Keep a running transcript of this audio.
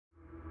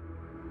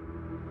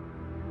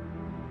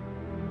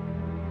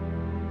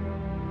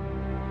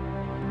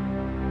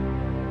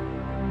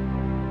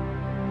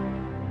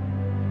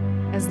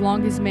As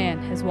long as man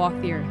has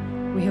walked the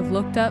earth, we have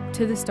looked up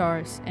to the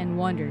stars and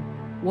wondered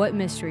what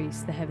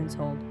mysteries the heavens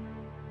hold.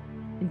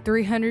 In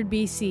 300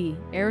 BC,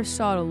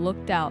 Aristotle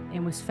looked out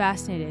and was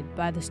fascinated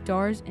by the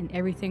stars and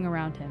everything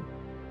around him.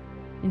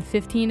 In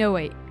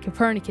 1508,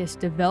 Copernicus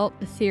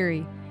developed a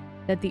theory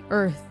that the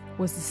Earth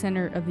was the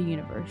center of the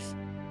universe.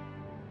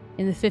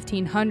 In the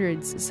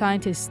 1500s,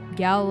 scientist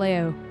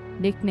Galileo,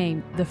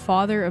 nicknamed the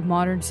father of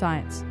modern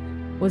science,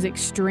 was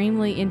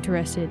extremely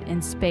interested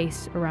in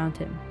space around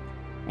him,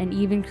 and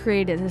even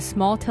created a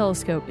small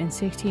telescope in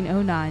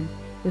 1609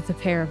 with a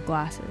pair of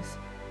glasses.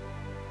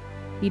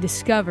 He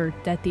discovered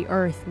that the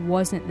Earth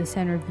wasn't the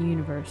center of the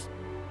universe,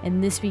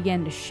 and this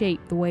began to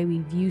shape the way we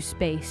view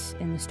space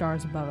and the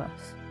stars above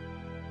us.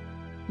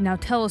 Now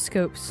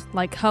telescopes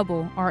like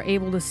Hubble are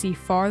able to see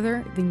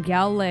farther than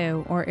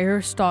Galileo or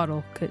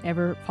Aristotle could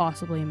ever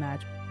possibly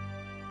imagine.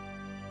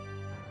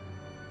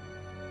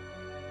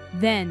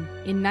 Then,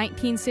 in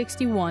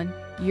 1961,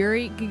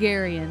 Yuri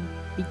Gagarin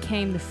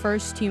became the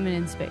first human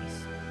in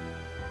space.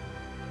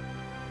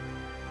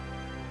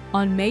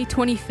 On May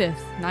 25,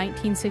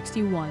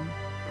 1961,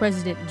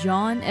 President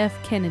John F.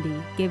 Kennedy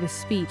gave a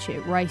speech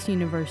at Rice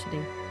University.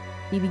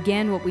 He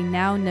began what we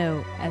now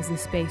know as the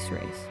space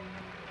race.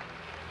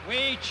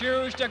 We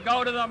choose to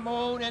go to the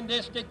moon in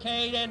this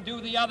decade and do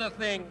the other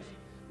things,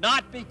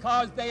 not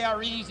because they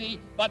are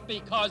easy, but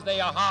because they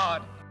are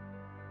hard.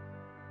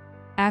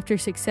 After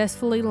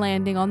successfully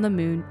landing on the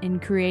moon and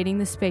creating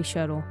the space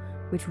shuttle,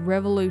 which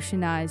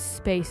revolutionized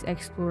space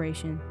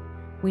exploration,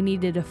 we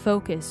needed to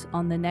focus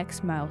on the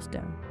next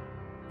milestone.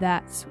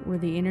 That's where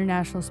the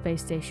International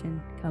Space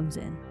Station comes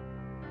in.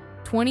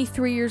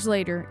 23 years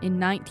later, in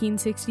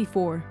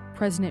 1964,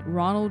 President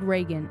Ronald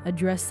Reagan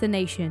addressed the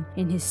nation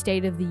in his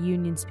State of the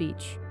Union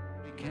speech.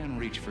 We can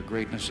reach for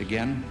greatness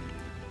again.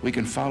 We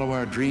can follow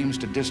our dreams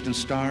to distant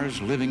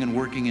stars, living and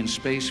working in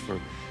space for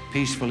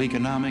peaceful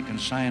economic and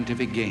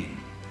scientific gain.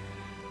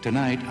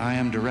 Tonight, I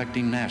am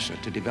directing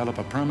NASA to develop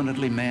a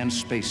permanently manned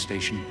space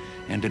station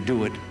and to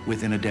do it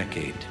within a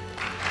decade.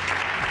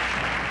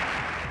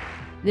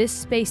 This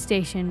space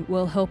station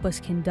will help us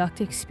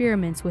conduct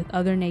experiments with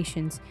other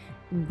nations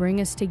and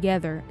bring us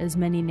together as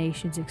many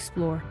nations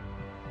explore.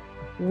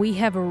 We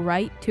have a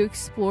right to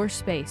explore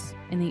space,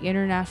 and the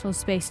International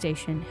Space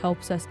Station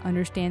helps us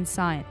understand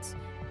science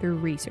through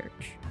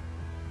research.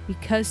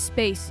 Because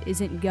space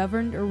isn't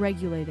governed or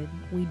regulated,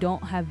 we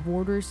don't have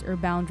borders or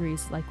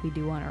boundaries like we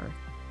do on Earth.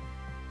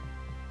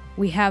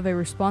 We have a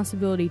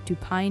responsibility to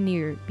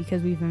pioneer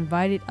because we've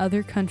invited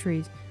other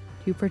countries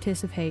to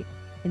participate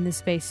in the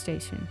space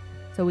station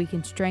so we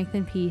can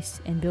strengthen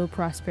peace and build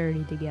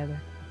prosperity together.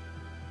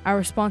 Our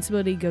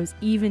responsibility goes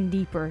even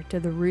deeper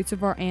to the roots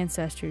of our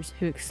ancestors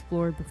who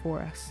explored before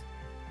us.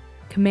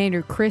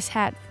 Commander Chris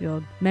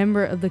Hadfield,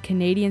 member of the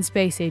Canadian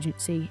Space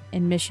Agency,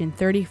 and Mission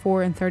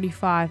 34 and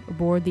 35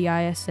 aboard the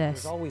ISS.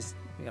 There's always,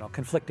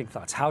 conflicting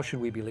thoughts. How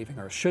should we be leaving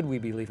Earth? Should we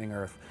be leaving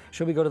Earth?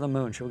 Should we go to the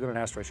moon? Should we go to an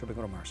asteroid? Should we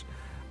go to Mars?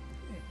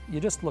 You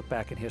just look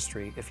back in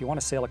history. If you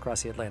want to sail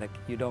across the Atlantic,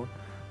 you don't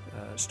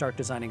start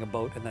designing a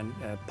boat and then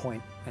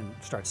point and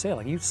start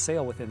sailing. You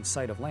sail within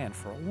sight of land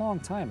for a long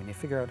time, and you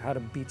figure out how to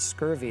beat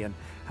scurvy and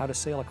how to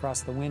sail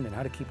across the wind and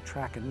how to keep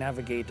track and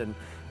navigate and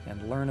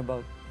learn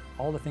about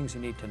all the things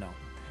you need to know.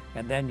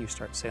 And then you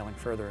start sailing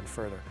further and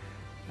further.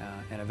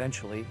 And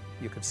eventually,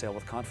 you could sail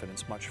with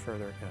confidence much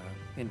further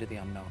into the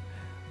unknown.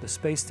 The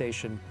space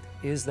station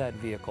is that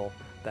vehicle,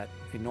 that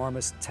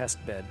enormous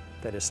test bed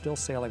that is still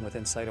sailing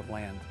within sight of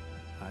land,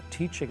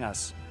 teaching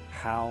us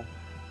how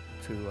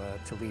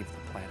to leave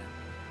the planet.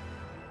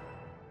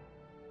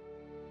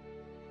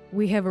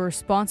 We have a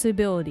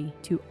responsibility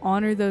to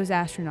honor those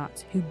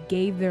astronauts who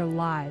gave their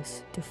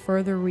lives to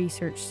further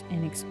research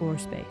and explore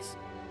space.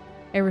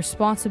 A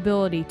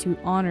responsibility to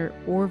honor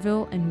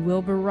Orville and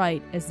Wilbur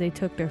Wright as they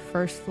took their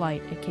first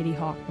flight at Kitty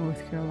Hawk,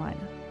 North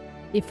Carolina.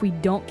 If we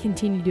don't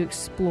continue to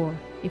explore,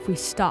 if we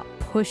stop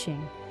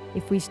pushing,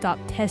 if we stop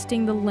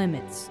testing the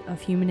limits of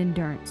human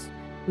endurance,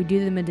 we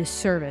do them a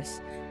disservice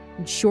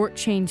and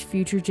shortchange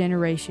future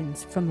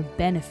generations from the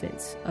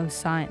benefits of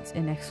science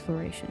and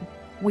exploration.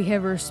 We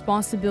have a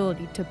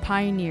responsibility to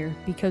pioneer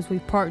because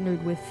we've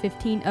partnered with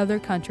 15 other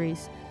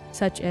countries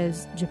such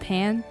as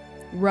Japan,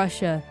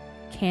 Russia,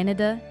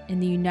 Canada,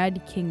 and the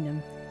United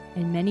Kingdom,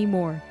 and many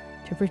more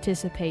to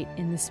participate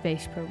in the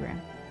space program.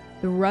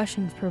 The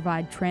Russians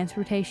provide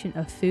transportation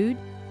of food,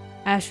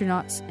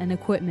 astronauts, and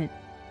equipment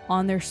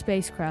on their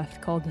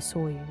spacecraft called the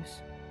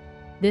Soyuz.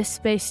 This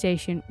space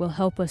station will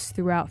help us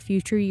throughout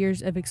future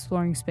years of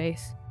exploring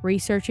space,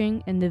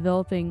 researching and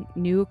developing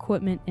new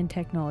equipment and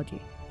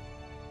technology.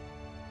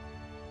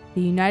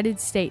 The United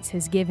States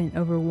has given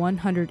over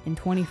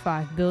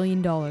 $125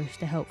 billion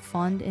to help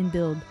fund and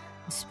build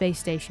the space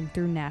station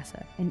through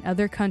NASA, and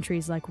other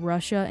countries like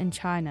Russia and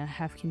China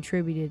have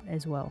contributed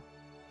as well.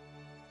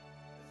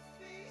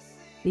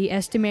 The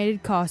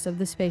estimated cost of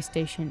the space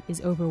station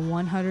is over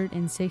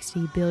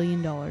 $160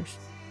 billion,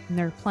 and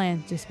there are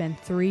plans to spend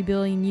 $3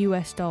 billion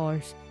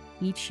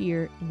each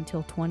year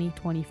until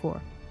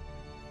 2024.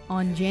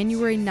 On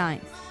January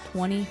 9,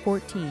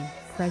 2014,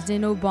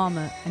 President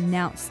Obama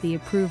announced the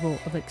approval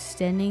of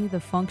extending the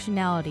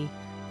functionality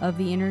of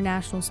the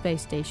International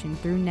Space Station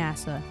through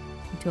NASA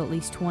until at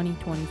least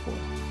 2024.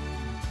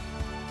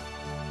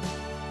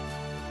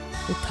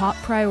 The top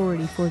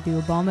priority for the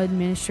Obama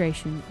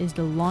administration is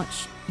to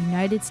launch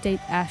United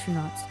States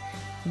astronauts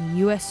from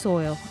U.S.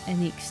 soil,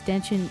 and the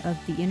extension of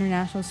the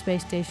International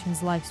Space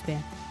Station's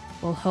lifespan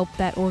will help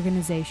that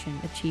organization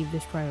achieve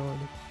this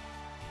priority.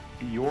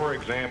 Your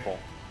example,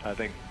 I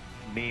think,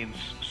 means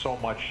so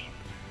much,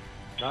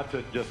 not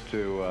just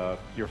to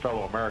your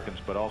fellow Americans,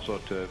 but also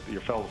to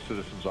your fellow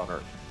citizens on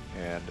Earth.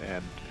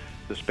 And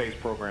the space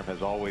program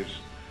has always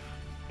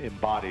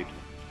embodied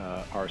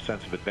our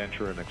sense of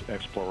adventure and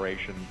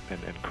exploration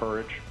and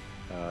courage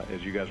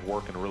as you guys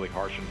work in a really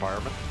harsh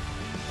environment.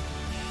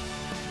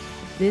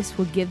 This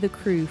will give the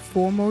crew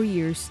 4 more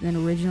years than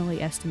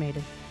originally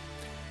estimated.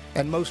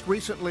 And most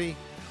recently,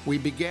 we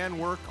began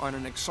work on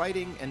an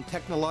exciting and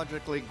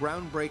technologically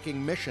groundbreaking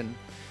mission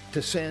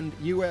to send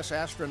U.S.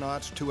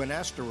 astronauts to an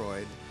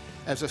asteroid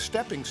as a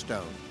stepping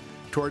stone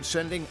towards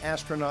sending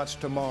astronauts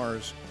to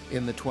Mars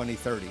in the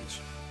 2030s.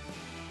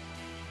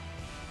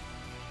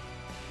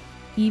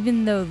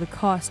 Even though the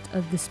cost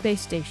of the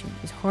space station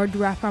is hard to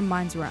wrap our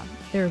minds around,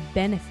 there are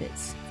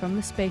benefits from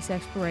the space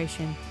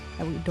exploration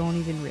that we don't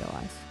even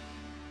realize.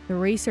 The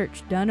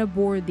research done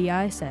aboard the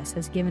ISS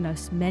has given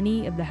us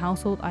many of the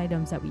household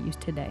items that we use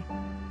today.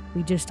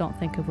 We just don't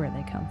think of where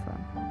they come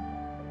from.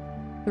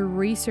 Through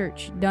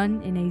research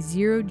done in a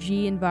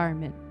zero-G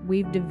environment,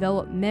 we've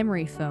developed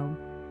memory foam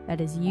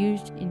that is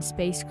used in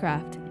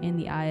spacecraft and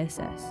the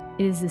ISS.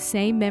 It is the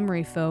same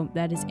memory foam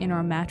that is in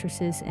our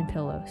mattresses and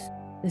pillows.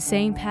 The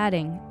same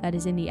padding that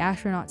is in the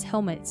astronauts'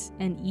 helmets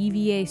and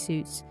EVA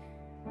suits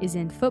is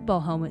in football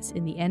helmets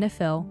in the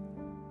NFL,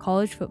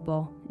 college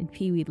football, and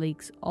Pee Wee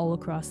leagues all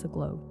across the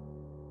globe.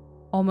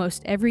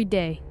 Almost every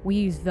day, we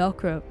use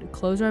Velcro to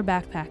close our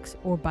backpacks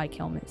or bike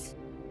helmets.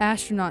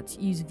 Astronauts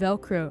use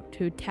Velcro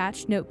to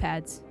attach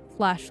notepads,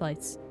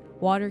 flashlights,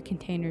 water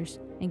containers,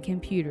 and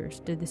computers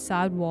to the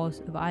side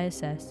walls of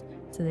ISS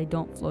so they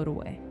don't float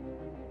away.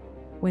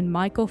 When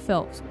Michael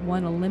Phelps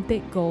won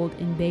Olympic gold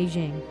in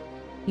Beijing,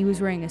 he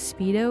was wearing a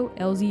Speedo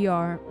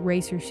LZR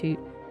racer suit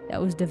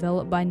that was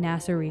developed by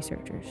NASA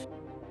researchers.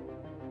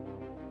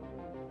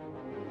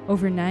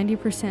 Over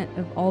 90%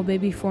 of all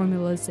baby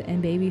formulas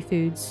and baby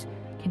foods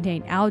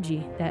contain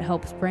algae that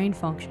helps brain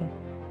function,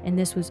 and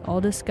this was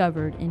all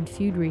discovered in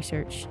food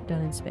research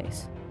done in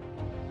space.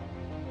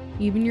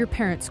 Even your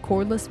parents'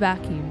 cordless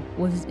vacuum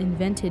was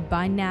invented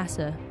by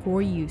NASA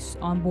for use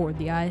on board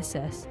the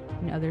ISS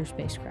and other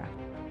spacecraft.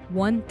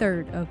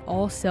 1/3 of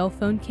all cell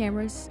phone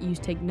cameras use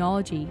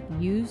technology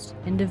used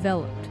and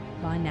developed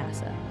by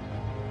NASA.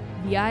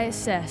 The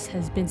ISS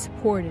has been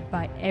supported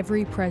by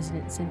every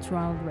president since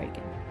Ronald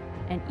Reagan,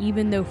 and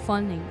even though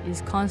funding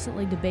is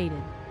constantly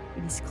debated,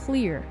 it is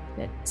clear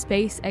that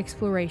space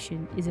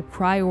exploration is a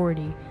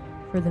priority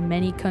for the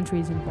many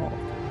countries involved.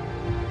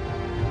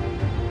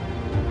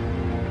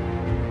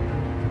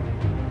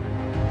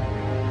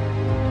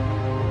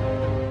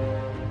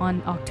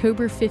 On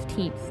October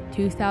 15,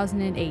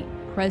 2008,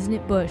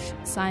 President Bush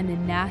signed the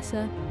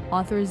NASA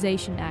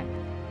Authorization Act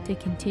to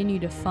continue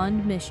to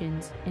fund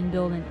missions and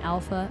build an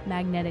alpha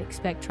magnetic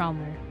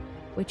spectrometer,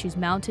 which is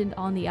mounted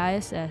on the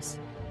ISS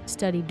to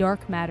study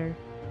dark matter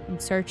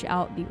and search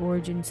out the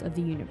origins of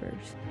the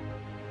universe.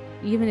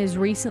 Even as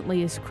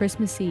recently as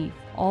Christmas Eve,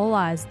 all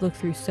eyes look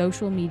through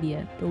social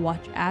media to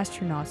watch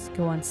astronauts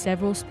go on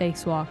several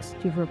spacewalks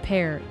to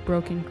repair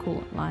broken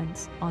coolant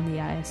lines on the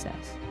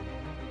ISS.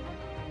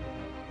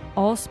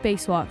 All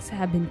spacewalks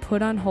have been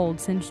put on hold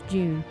since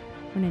June,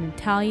 when an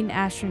Italian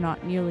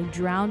astronaut nearly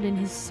drowned in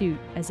his suit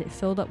as it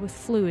filled up with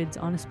fluids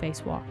on a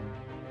spacewalk.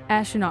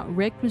 Astronaut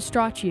Rick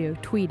Mastracchio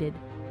tweeted,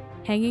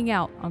 "Hanging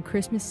out on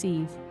Christmas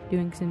Eve,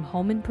 doing some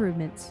home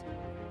improvements,"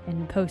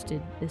 and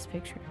posted this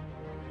picture.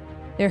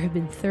 There have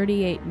been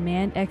 38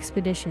 manned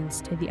expeditions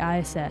to the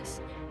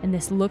ISS, and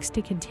this looks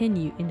to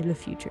continue into the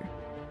future.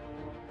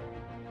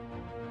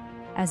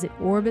 As it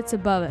orbits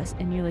above us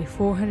and nearly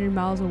 400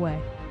 miles away,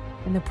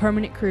 and the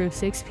permanent crew of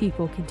 6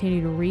 people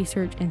continue to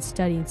research and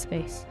study in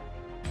space.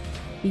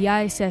 The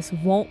ISS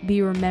won't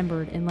be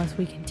remembered unless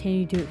we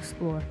continue to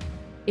explore.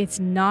 It's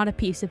not a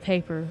piece of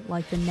paper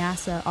like the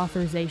NASA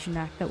Authorization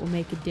Act that will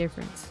make a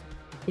difference.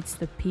 It's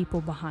the people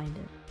behind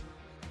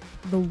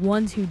it. The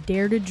ones who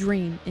dare to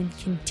dream and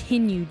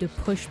continue to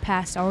push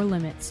past our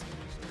limits,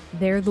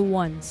 they're the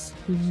ones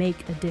who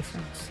make a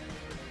difference.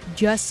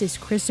 Just as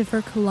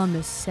Christopher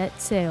Columbus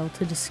set sail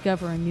to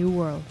discover a new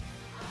world,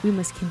 we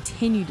must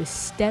continue to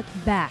step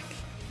back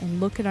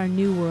and look at our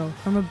new world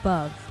from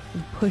above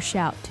and push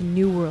out to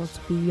new worlds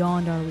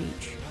beyond our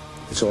reach.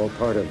 It's all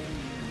part of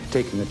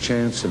taking a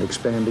chance and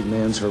expanding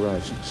man's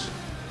horizons.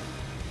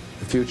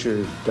 The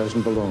future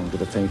doesn't belong to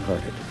the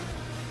faint-hearted.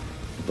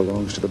 It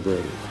belongs to the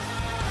brave.